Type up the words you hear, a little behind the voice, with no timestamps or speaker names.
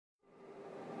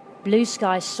Blue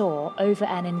skies soar over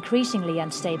an increasingly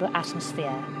unstable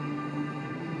atmosphere.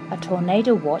 A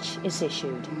tornado watch is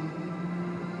issued.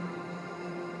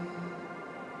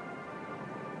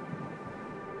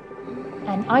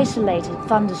 An isolated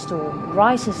thunderstorm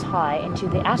rises high into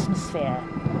the atmosphere.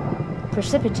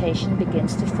 Precipitation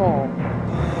begins to fall.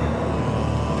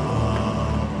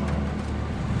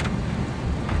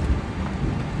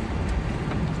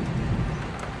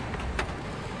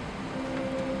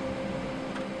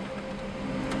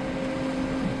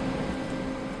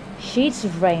 Sheets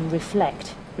of rain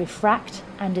reflect, refract,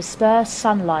 and disperse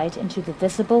sunlight into the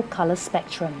visible color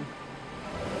spectrum.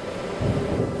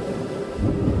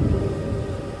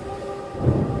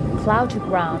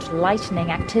 Cloud-to-ground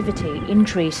lightning activity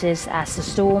increases as the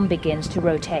storm begins to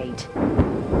rotate.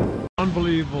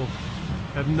 Unbelievable.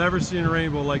 I've never seen a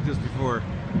rainbow like this before.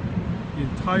 The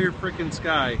entire freaking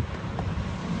sky.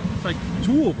 It's like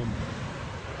two of them.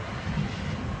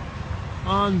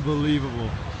 Unbelievable.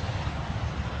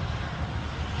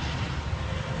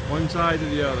 One side to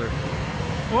the other.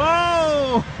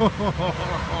 Whoa!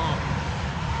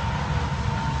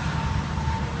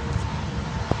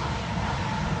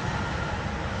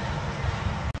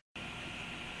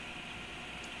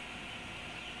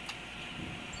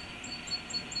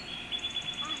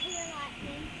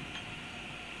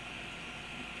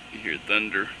 You hear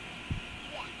thunder.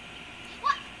 Yeah.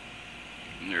 What?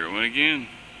 And there it went again.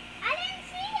 I didn't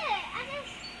see it.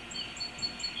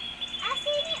 I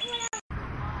seen it when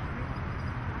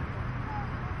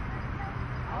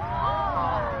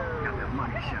Got that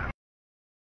money shot.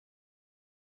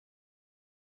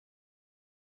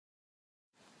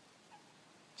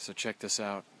 So check this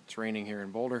out. It's raining here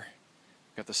in Boulder.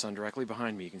 Got the sun directly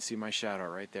behind me. You can see my shadow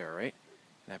right there, right?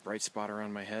 And that bright spot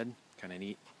around my head, kind of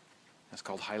neat. That's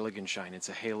called Heiligenschein. It's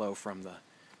a halo from the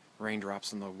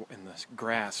raindrops in the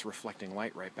grass reflecting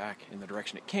light right back in the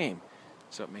direction it came.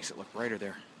 So it makes it look brighter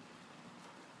there.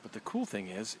 But the cool thing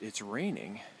is, it's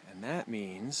raining, and that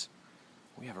means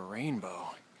we have a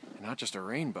rainbow. And not just a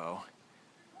rainbow,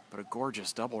 but a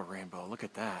gorgeous double rainbow. Look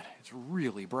at that. It's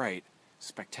really bright,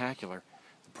 spectacular.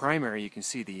 The primary, you can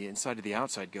see the inside to the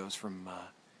outside goes from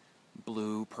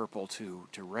blue, purple to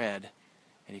red.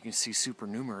 And you can see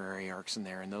supernumerary arcs in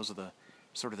there, and those are the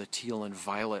sort of the teal and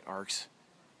violet arcs.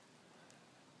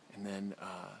 And then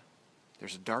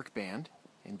there's a dark band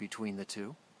in between the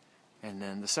two. And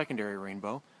then the secondary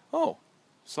rainbow. Oh,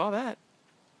 saw that.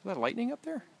 Is that lightning up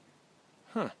there?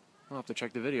 Huh. I'll have to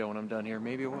check the video when I'm done here.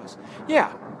 Maybe it was.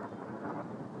 Yeah.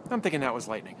 I'm thinking that was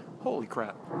lightning. Holy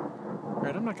crap. All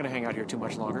right, I'm not going to hang out here too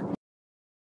much longer.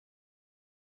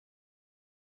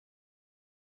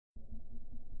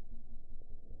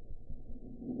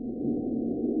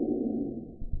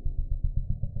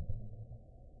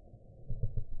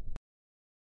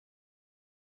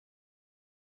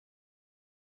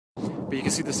 But you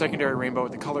can see the secondary rainbow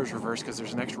with the colors reversed because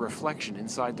there's an extra reflection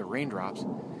inside the raindrops.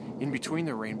 In between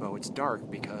the rainbow, it's dark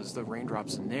because the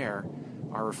raindrops in there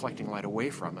are reflecting light away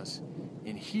from us.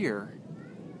 In here,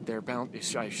 they're bound,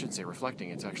 I shouldn't say reflecting,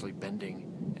 it's actually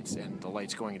bending and the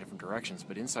light's going in different directions.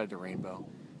 But inside the rainbow,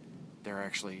 they're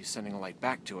actually sending light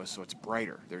back to us, so it's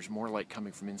brighter. There's more light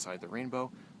coming from inside the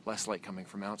rainbow, less light coming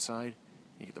from outside.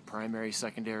 You get the primary,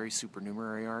 secondary,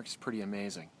 supernumerary arcs. Pretty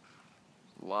amazing.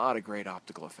 A lot of great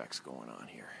optical effects going on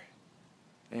here.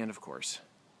 And of course,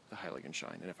 the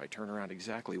Heiligenschein. And if I turn around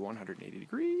exactly 180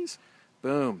 degrees,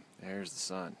 boom, there's the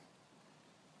sun.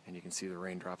 And you can see the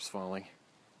raindrops falling.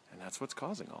 And that's what's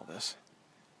causing all this.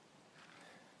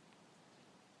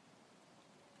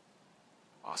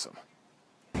 Awesome.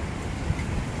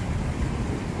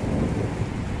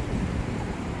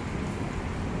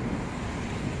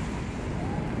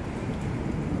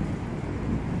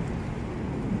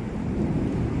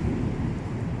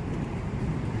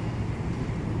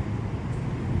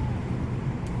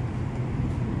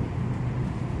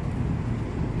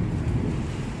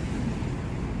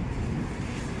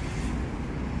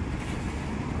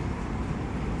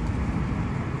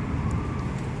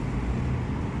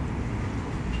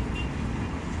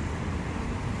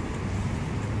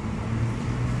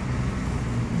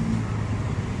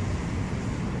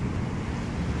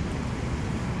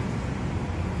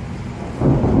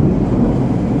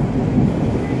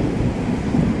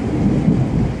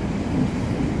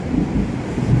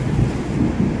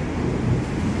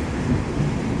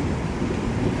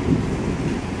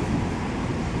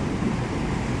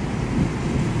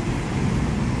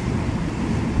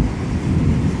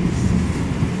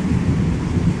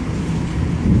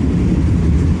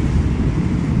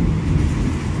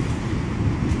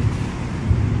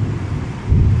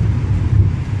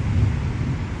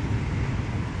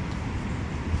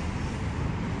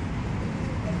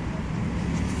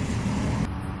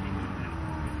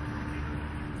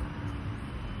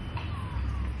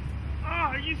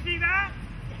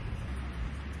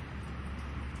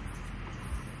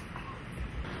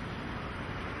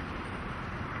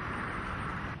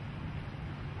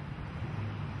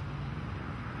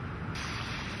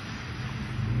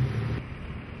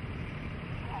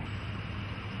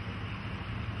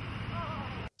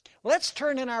 let's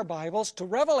turn in our Bibles to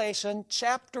Revelation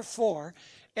chapter 4.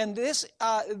 And this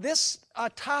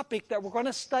topic that we're going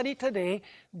to study today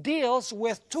deals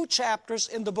with 2 chapters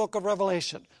in the book of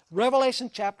Revelation. Revelation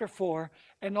chapter 4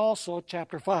 and also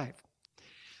chapter 5.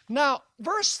 Now,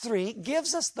 verse 3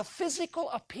 gives us the physical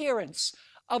appearance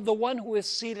of the one who is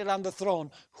seated on the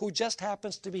throne, who just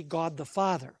happens to be God the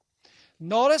Father.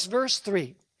 Notice verse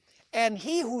 3. And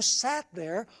he who sat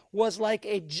there was like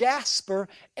a jasper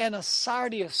and a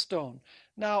sardius stone.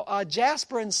 Now,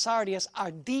 jasper and sardius are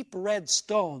deep red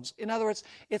stones. In other words,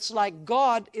 it's like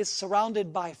God is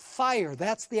surrounded by fire.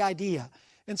 That's the idea.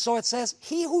 And so it says,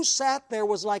 he who sat there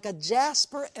was like a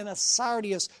jasper and a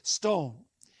sardius stone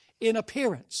in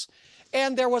appearance.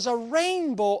 And there was a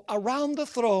rainbow around the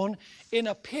throne in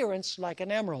appearance like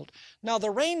an emerald. Now,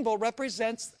 the rainbow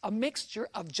represents a mixture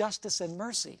of justice and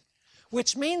mercy,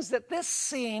 which means that this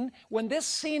scene, when this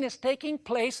scene is taking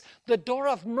place, the door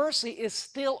of mercy is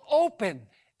still open,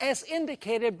 as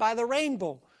indicated by the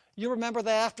rainbow. You remember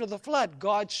that after the flood,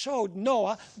 God showed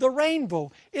Noah the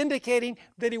rainbow, indicating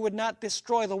that he would not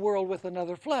destroy the world with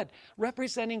another flood,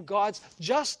 representing God's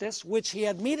justice, which he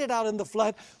had meted out in the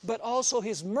flood, but also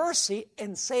his mercy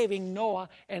in saving Noah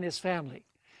and his family.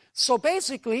 So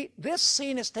basically, this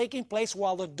scene is taking place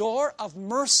while the door of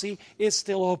mercy is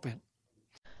still open.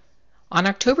 On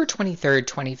October 23,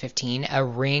 2015, a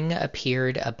ring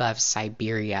appeared above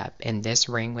Siberia, and this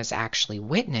ring was actually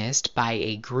witnessed by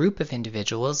a group of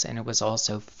individuals, and it was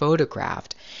also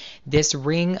photographed. This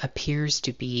ring appears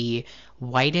to be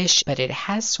whitish, but it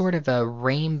has sort of a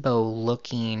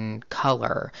rainbow-looking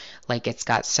color, like it's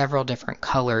got several different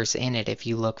colors in it if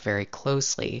you look very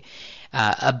closely.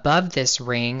 Above this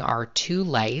ring are 2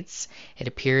 lights. It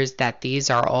appears that these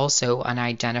are also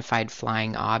unidentified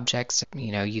flying objects.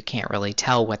 You can't really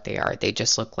tell what they are. They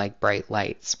just look like bright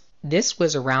lights. This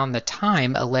was around the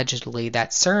time, allegedly, that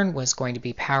CERN was going to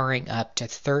be powering up to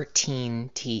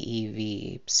 13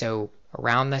 TeV. So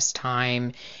around this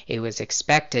time, it was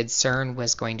expected CERN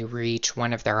was going to reach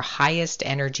one of their highest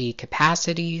energy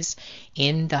capacities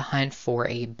in the hunt for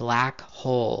a black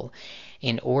hole,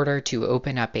 in order to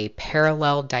open up a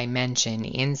parallel dimension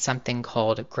in something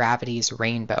called gravity's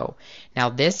rainbow. Now,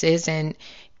 this isn't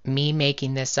me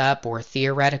making this up or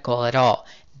theoretical at all.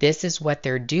 This is what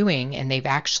they're doing, and they've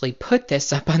actually put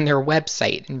this up on their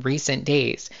website in recent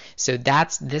days. So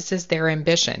this is their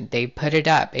ambition. They put it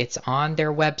up. It's on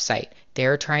their website.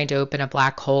 They're trying to open a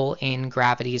black hole in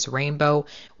gravity's rainbow.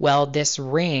 Well, this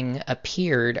ring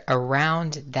appeared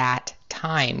around that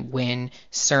time when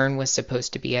CERN was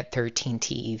supposed to be at 13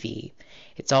 TeV.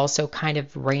 It's also kind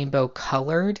of rainbow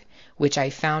colored, which I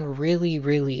found really,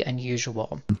 really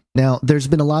unusual. Now, there's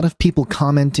been a lot of people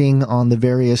commenting on the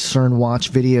various CERN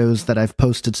Watch videos that I've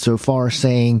posted so far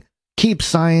saying, keep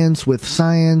science with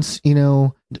science,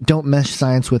 don't mesh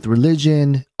science with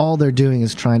religion. All they're doing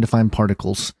is trying to find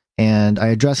particles. And I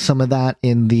addressed some of that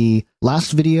in the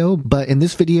last video, but in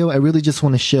this video, I really just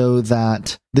want to show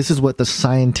that this is what the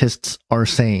scientists are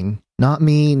saying. Not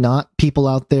me, not people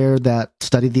out there that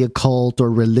study the occult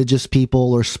or religious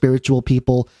people or spiritual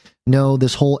people. No,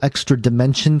 this whole extra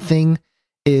dimension thing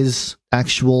is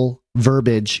actual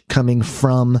verbiage coming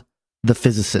from the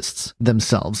physicists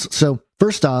themselves. So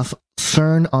first off,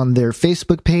 CERN on their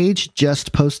Facebook page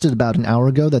just posted about an hour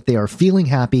ago that they are feeling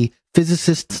happy.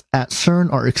 Physicists at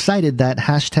CERN are excited that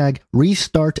hashtag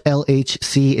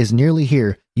 #RestartLHC is nearly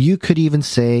here. You could even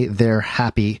say they're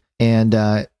happy. And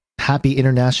happy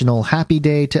International Happy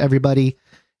Day to everybody.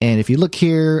 And if you look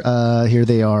here, here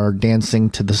they are dancing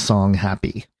to the song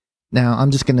Happy. Now,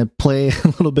 I'm just going to play a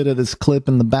little bit of this clip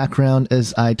in the background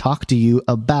as I talk to you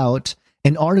about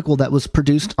an article that was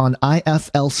produced on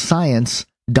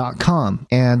iflscience.com.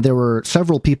 And there were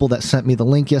several people that sent me the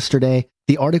link yesterday.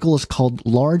 The article is called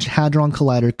Large Hadron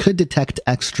Collider Could Detect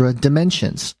Extra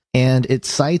Dimensions. And it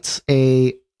cites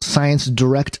a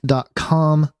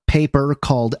ScienceDirect.com paper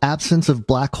called Absence of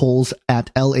Black Holes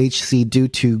at LHC Due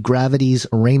to Gravity's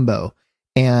Rainbow.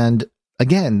 And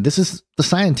again, this is the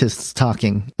scientists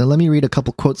talking. Now, let me read a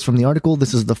couple quotes from the article.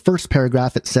 This is the first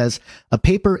paragraph. It says, a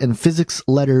paper in Physics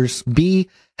Letters B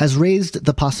has raised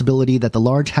the possibility that the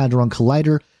Large Hadron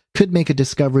Collider could make a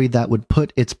discovery that would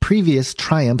put its previous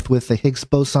triumph with the Higgs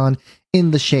boson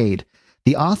in the shade.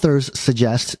 The authors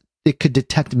suggest it could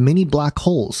detect many black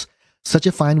holes. Such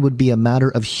a find would be a matter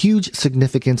of huge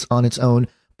significance on its own,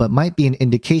 but might be an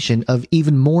indication of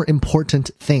even more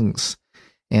important things.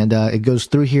 And it goes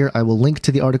through here. I will link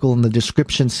to the article in the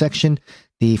description section.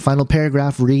 The final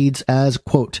paragraph reads as,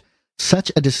 quote,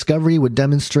 such a discovery would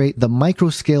demonstrate the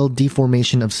microscale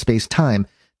deformation of space-time,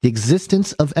 the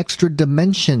existence of extra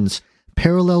dimensions,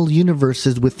 parallel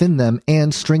universes within them,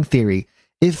 and string theory.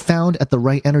 If found at the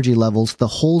right energy levels, the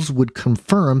holes would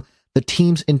confirm the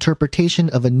team's interpretation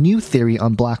of a new theory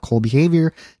on black hole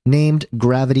behavior named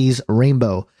gravity's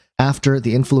rainbow, after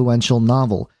the influential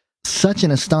novel. Such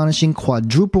an astonishing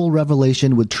quadruple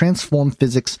revelation would transform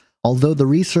physics, although the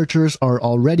researchers are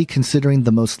already considering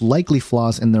the most likely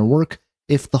flaws in their work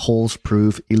if the holes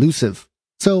prove elusive.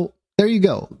 So, there you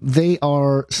go. They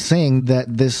are saying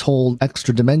that this whole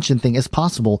extra dimension thing is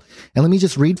possible. And let me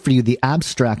just read for you the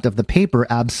abstract of the paper,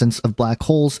 Absence of Black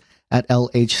Holes at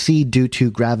LHC Due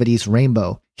to Gravity's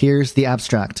Rainbow. Here's the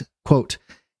abstract. Quote,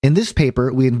 "In this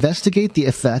paper, we investigate the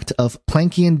effect of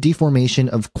Planckian deformation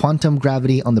of quantum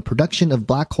gravity on the production of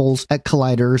black holes at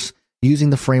colliders using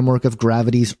the framework of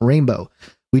gravity's rainbow.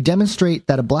 We demonstrate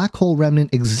that a black hole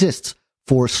remnant exists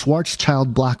for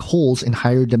Schwarzschild black holes in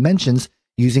higher dimensions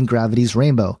using gravity's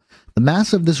rainbow. The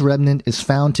mass of this remnant is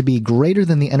found to be greater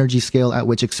than the energy scale at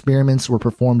which experiments were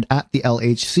performed at the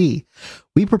LHC.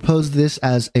 We propose this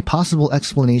as a possible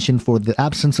explanation for the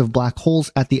absence of black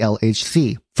holes at the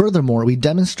LHC. Furthermore, we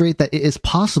demonstrate that it is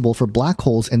possible for black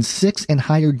holes in 6 and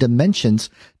higher dimensions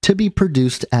to be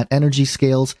produced at energy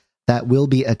scales that will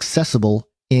be accessible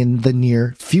in the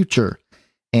near future."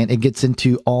 And it gets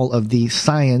into all of the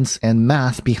science and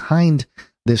math behind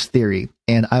this theory,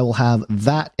 and I will have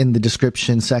that in the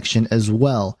description section as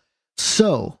well.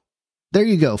 So, there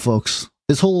you go, folks.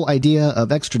 This whole idea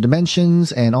of extra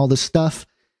dimensions and all this stuff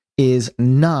is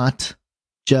not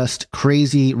just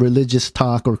crazy religious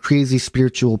talk or crazy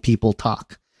spiritual people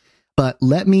talk. But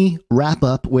let me wrap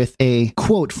up with a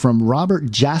quote from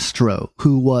Robert Jastrow,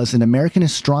 who was an American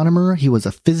astronomer. He was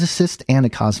a physicist and a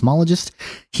cosmologist.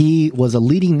 He was a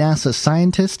leading NASA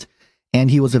scientist, and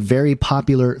he was a very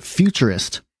popular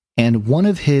futurist. And one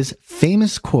of his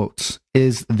famous quotes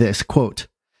is this quote,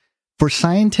 "For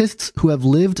scientists who have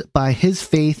lived by his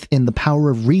faith in the power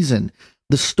of reason,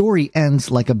 the story ends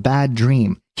like a bad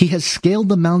dream. He has scaled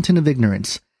the mountain of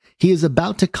ignorance. He is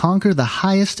about to conquer the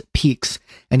highest peaks,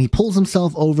 and he pulls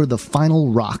himself over the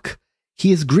final rock.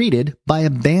 He is greeted by a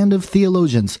band of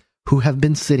theologians who have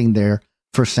been sitting there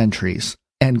for centuries."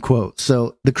 End quote.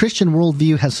 So the Christian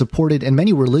worldview has supported, and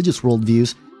many religious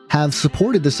worldviews have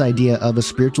supported this idea of a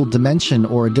spiritual dimension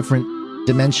or a different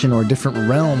dimension or a different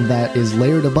realm that is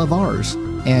layered above ours.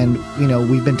 And, you know,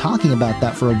 we've been talking about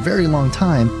that for a very long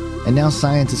time, and now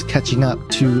science is catching up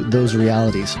to those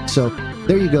realities. So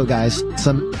there you go, guys.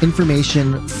 Some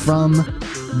information from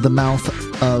the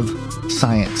mouth of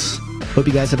science. Hope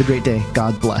you guys have a great day.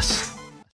 God bless.